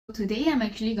Today I'm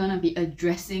actually gonna be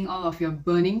addressing all of your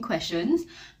burning questions,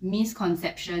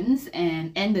 misconceptions,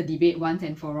 and end the debate once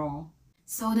and for all.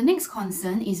 So the next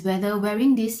concern is whether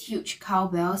wearing these huge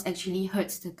cowbells actually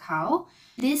hurts the cow.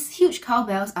 These huge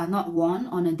cowbells are not worn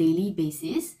on a daily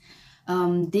basis.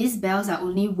 These bells are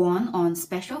only worn on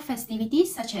special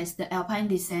festivities such as the Alpine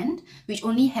Descent, which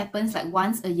only happens like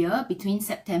once a year between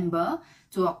September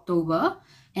to October.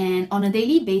 And on a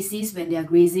daily basis, when they are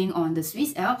grazing on the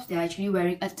Swiss Alps, they are actually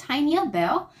wearing a tinier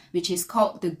bell, which is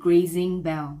called the grazing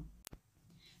bell.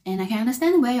 And I can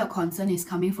understand where your concern is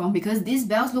coming from because these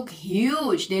bells look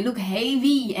huge, they look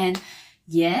heavy, and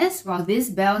yes, while these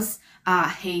bells are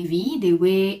heavy, they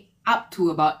weigh up to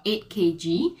about 8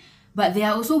 kg, but they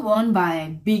are also worn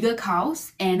by bigger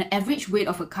cows, and the average weight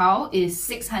of a cow is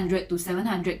 600 to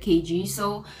 700 kg,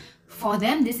 so for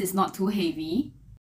them this is not too heavy.